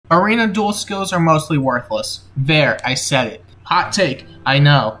Arena duel skills are mostly worthless. There, I said it. Hot take, I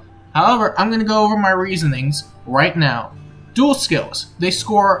know. However, I'm going to go over my reasonings right now. Duel skills. They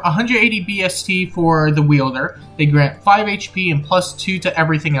score 180 BST for the wielder. They grant 5 HP and plus 2 to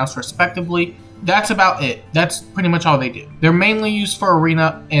everything else respectively. That's about it. That's pretty much all they do. They're mainly used for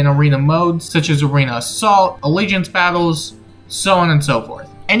arena and arena modes, such as Arena Assault, Allegiance Battles, so on and so forth.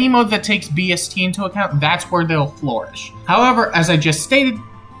 Any mode that takes BST into account, that's where they'll flourish. However, as I just stated,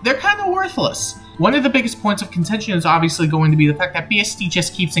 they're kind of worthless. One of the biggest points of contention is obviously going to be the fact that BST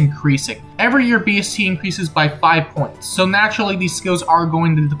just keeps increasing. Every year BST increases by 5 points, so naturally these skills are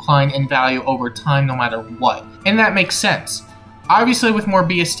going to decline in value over time no matter what. And that makes sense. Obviously with more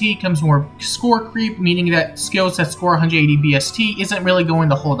BST comes more score creep, meaning that skills that score 180 BST isn't really going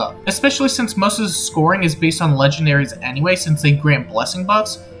to hold up. Especially since most of the scoring is based on legendaries anyway, since they grant blessing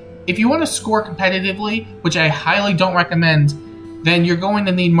buffs. If you want to score competitively, which I highly don't recommend, then you're going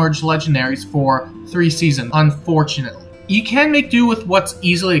to need merged legendaries for 3 seasons, unfortunately. You can make do with what's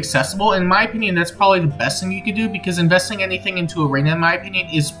easily accessible. In my opinion, that's probably the best thing you could do, because investing anything into Arena, in my opinion,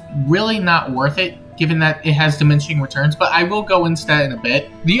 is really not worth it, given that it has diminishing returns, but I will go into that in a bit.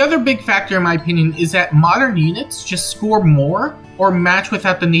 The other big factor, in my opinion, is that modern units just score more or match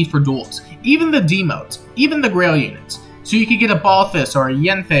without the need for duels. Even the D modes, even the Grail units. So you could get a Balthus or a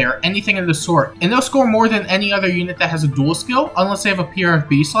Yenthe or anything of the sort, and they'll score more than any other unit that has a dual skill, unless they have a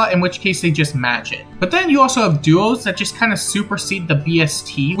PRFB slot, in which case they just match it. But then you also have duos that just kind of supersede the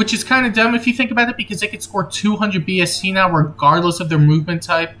BST, which is kind of dumb if you think about it, because they could score 200 BST now regardless of their movement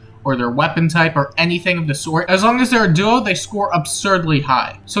type, or their weapon type, or anything of the sort. As long as they're a duo, they score absurdly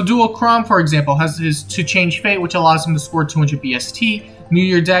high. So Duel Crom, for example, has his To Change Fate, which allows him to score 200 BST. New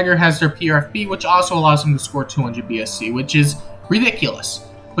Year Dagger has their PRFB, which also allows him to score 200 BST, which is ridiculous.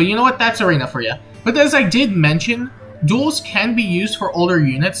 But you know what? That's Arena for you. But as I did mention, duels can be used for older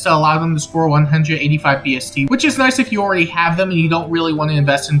units to allow them to score 185 BST, which is nice if you already have them and you don't really want to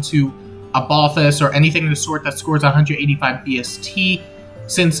invest into a Balthus or anything of the sort that scores 185 BST,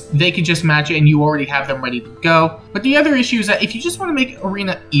 since they could just match it and you already have them ready to go. But the other issue is that if you just want to make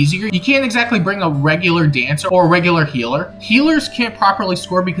Arena easier, you can't exactly bring a regular dancer or a regular healer. Healers can't properly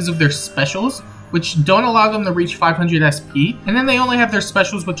score because of their specials, which don't allow them to reach 500 SP, and then they only have their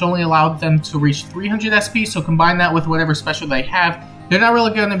specials, which only allow them to reach 300 SP, so combine that with whatever special they have, they're not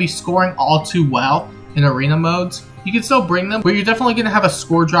really going to be scoring all too well in Arena modes. You can still bring them, but you're definitely going to have a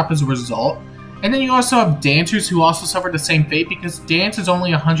score drop as a result. And then you also have dancers who also suffer the same fate, because dance is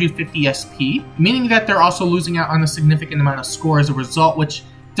only 150 SP, meaning that they're also losing out on a significant amount of score as a result, which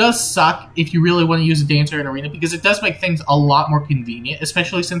does suck if you really want to use a dancer in Arena, because it does make things a lot more convenient,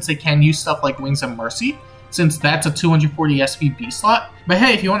 especially since they can use stuff like Wings of Mercy, since that's a 240 SP B slot. But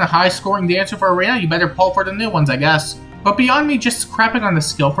hey, if you want a high scoring dancer for Arena, you better pull for the new ones, I guess. But beyond me just crapping on the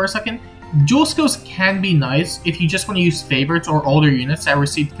skill for a second, dual skills can be nice if you just want to use favorites or older units that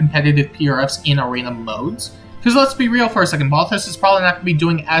receive competitive PRFs in Arena modes. Because let's be real for a second, Balthus is probably not going to be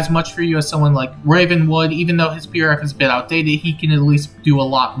doing as much for you as someone like Ravenwood. Even though his PRF is a bit outdated, he can at least do a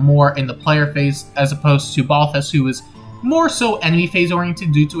lot more in the player phase, as opposed to Balthus, who is more so enemy phase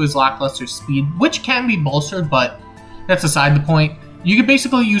oriented due to his lackluster speed, which can be bolstered, but that's aside the point. You can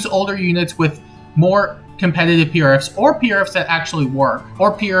basically use older units with more competitive PRFs, or PRFs that actually work,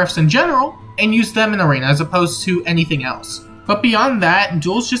 or PRFs in general, and use them in Arena as opposed to anything else. But beyond that,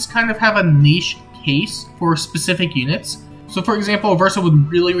 duels just kind of have a niche case for specific units. So for example, Versa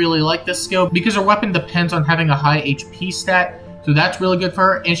would really like this skill because her weapon depends on having a high HP stat, so that's really good for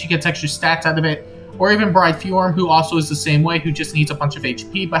her, and she gets extra stats out of it. Or even Bride Fjorm, who also is the same way, who just needs a bunch of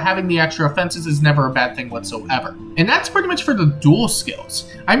HP, but having the extra offenses is never a bad thing whatsoever. And that's pretty much for the dual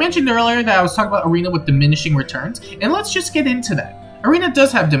skills. I mentioned earlier that I was talking about Arena with diminishing returns, and let's just get into that. Arena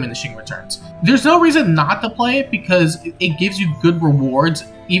does have diminishing returns. There's no reason not to play it because it gives you good rewards,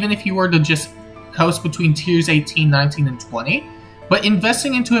 even if you were to just coast between tiers 18, 19, and 20. But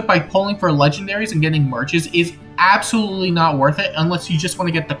investing into it by pulling for legendaries and getting merges is absolutely not worth it unless you just want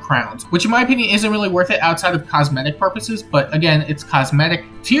to get the crowns, which in my opinion isn't really worth it outside of cosmetic purposes, but again, it's cosmetic.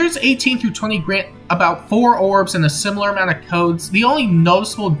 Tiers 18 through 20 grant about 4 orbs and a similar amount of codes. The only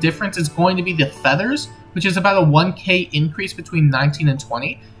noticeable difference is going to be the feathers, which is about a 1k increase between 19 and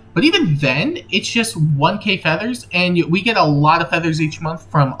 20. But even then, it's just 1k feathers, and we get a lot of feathers each month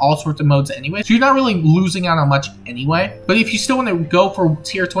from all sorts of modes anyway, so you're not really losing out on much anyway. But if you still want to go for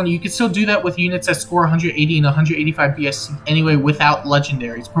tier 20, you can still do that with units that score 180 and 185 BS anyway without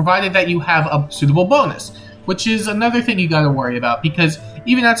legendaries, provided that you have a suitable bonus, which is another thing you got to worry about, because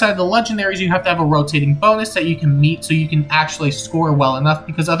even outside the legendaries, you have to have a rotating bonus that you can meet so you can actually score well enough,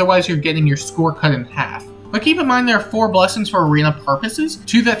 because otherwise you're getting your score cut in half. But keep in mind there are 4 blessings for arena purposes,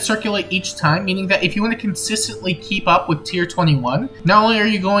 2 that circulate each time, meaning that if you want to consistently keep up with tier 21, not only are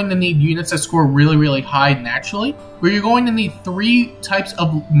you going to need units that score really high naturally, but you're going to need 3 types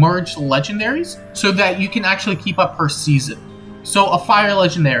of merged legendaries so that you can actually keep up per season. So a fire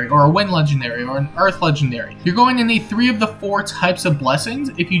legendary, or a wind legendary, or an earth legendary. You're going to need 3 of the 4 types of blessings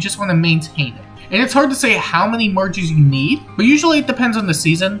if you just want to maintain it. And it's hard to say how many merges you need, but usually it depends on the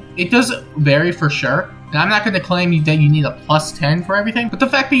season. It does vary for sure. And I'm not going to claim that you need a plus 10 for everything, but the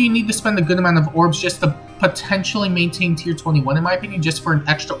fact that you need to spend a good amount of orbs just to potentially maintain tier 21, in my opinion, just for an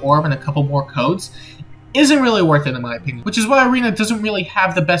extra orb and a couple more codes, isn't really worth it in my opinion. Which is why Arena doesn't really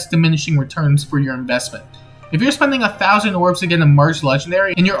have the best diminishing returns for your investment. If you're spending 1,000 orbs to get a merged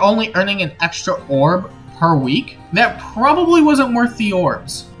legendary, and you're only earning an extra orb per week, that probably wasn't worth the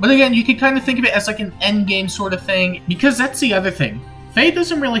orbs. But again, you can kind of think of it as like an end game sort of thing, because that's the other thing. Fae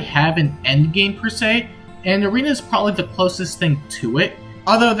doesn't really have an end game per se, and Arena is probably the closest thing to it,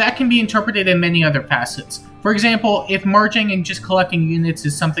 although that can be interpreted in many other facets. For example, if merging and just collecting units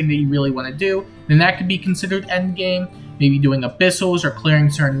is something that you really want to do, then that could be considered endgame. Maybe doing abyssals or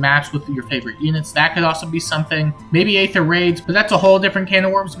clearing certain maps with your favorite units, that could also be something. Maybe Aether Raids, but that's a whole different can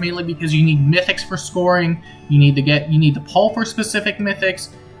of worms, mainly because you need mythics for scoring, you need to pull for specific mythics,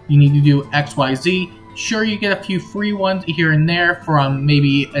 you need to do XYZ. Sure, you get a few free ones here and there from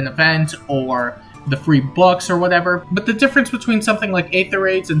maybe an event or the free books or whatever, but the difference between something like Aether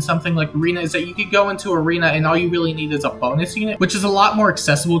Raids and something like Arena is that you could go into Arena and all you really need is a bonus unit, which is a lot more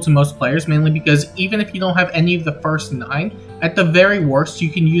accessible to most players, mainly because even if you don't have any of the first 9, at the very worst you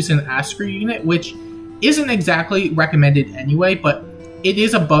can use an Asker unit, which isn't exactly recommended anyway, but it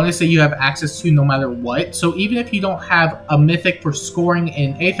is a bonus that you have access to no matter what. So even if you don't have a mythic for scoring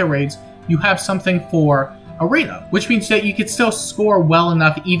in Aether Raids, you have something for Arena, which means that you could still score well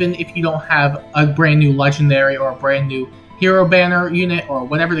enough even if you don't have a brand new legendary or a brand new hero banner unit or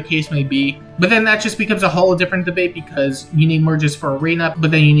whatever the case may be. But then that just becomes a whole different debate because you need merges for Arena, but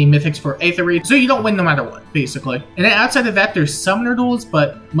then you need mythics for Aether Raids, so you don't win no matter what, basically. And then outside of that, there's summoner duels,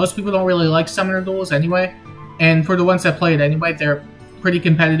 but most people don't really like summoner duels anyway. And for the ones that play it anyway, they're pretty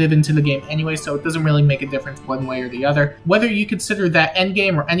competitive into the game anyway, so it doesn't really make a difference one way or the other. Whether you consider that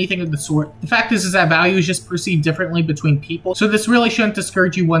endgame or anything of the sort, the fact is that value is just perceived differently between people, so this really shouldn't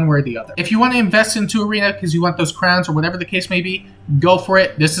discourage you one way or the other. If you want to invest into Arena because you want those crowns or whatever the case may be, go for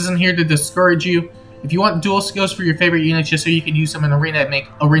it. This isn't here to discourage you. If you want dual skills for your favorite units just so you can use them in Arena and make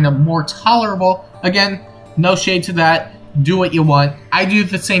Arena more tolerable, again, no shade to that. Do what you want. I do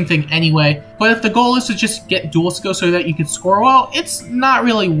the same thing anyway. But if the goal is to just get dual skills so that you can score well, it's not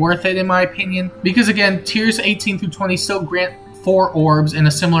really worth it in my opinion. Because again, tiers 18 through 20 still grant 4 orbs and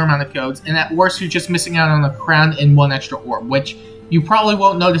a similar amount of codes. And at worst, you're just missing out on a crown and 1 extra orb, which you probably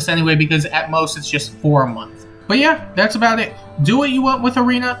won't notice anyway because at most it's just 4 a month. But yeah, that's about it. Do what you want with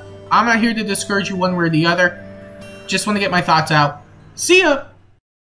Arena. I'm not here to discourage you one way or the other. Just want to get my thoughts out. See ya!